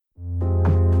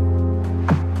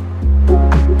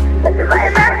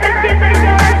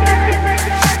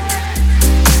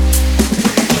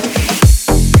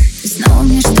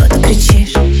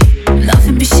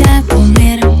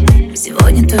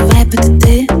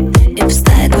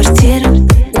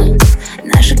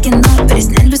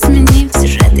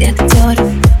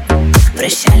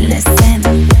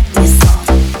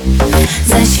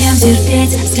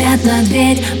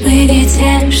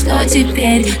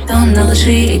тонна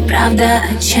лжи и правда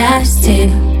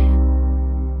отчасти.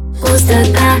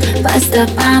 Пустота по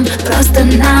стопам, просто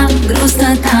нам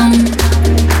грустно там,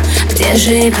 где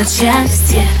живет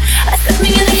счастье. Оставь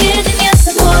меня наедине с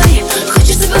собой.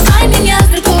 Хочешь, забывай меня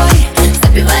с другой,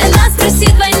 забивая нас,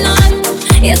 просит войной.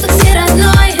 Я тут все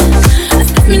родной.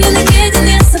 Оставь меня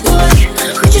наедине с собой.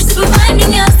 Хочешь, забывай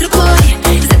меня с другой,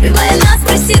 забивая нас,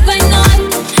 просит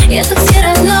войной. Я тут все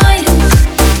родной.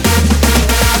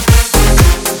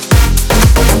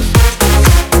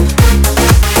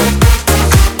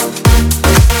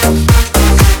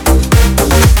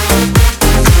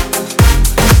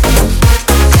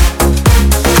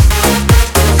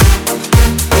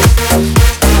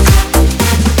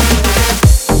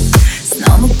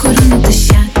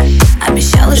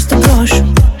 Обещала, что брошу.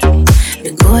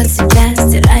 Бегу от себя,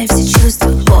 стирая все чувства,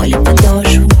 боли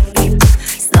подошву.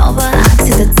 Снова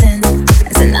окситоцин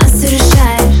за нас все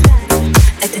решает.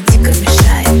 Это дико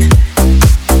мешает.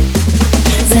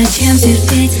 Зачем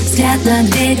терпеть взгляд на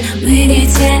дверь? Мы не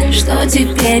те, что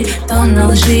теперь. Тонна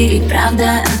лжи и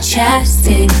правда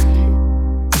отчасти.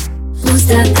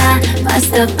 Пустота по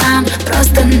стопам,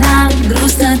 просто нам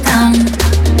грустно там,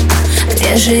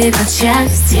 где живет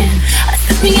счастье.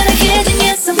 Оставь меня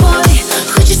наедине с собой.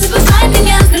 Хочешь, забывай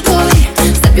меня с другой,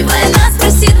 забивая нас,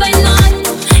 просит войной.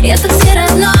 Я тут все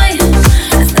родной.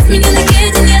 Оставь меня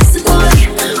наедине с собой.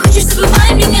 Хочешь,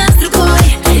 забывай меня с другой,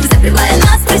 забивая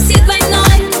нас, просит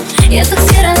войной. Я тут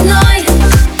все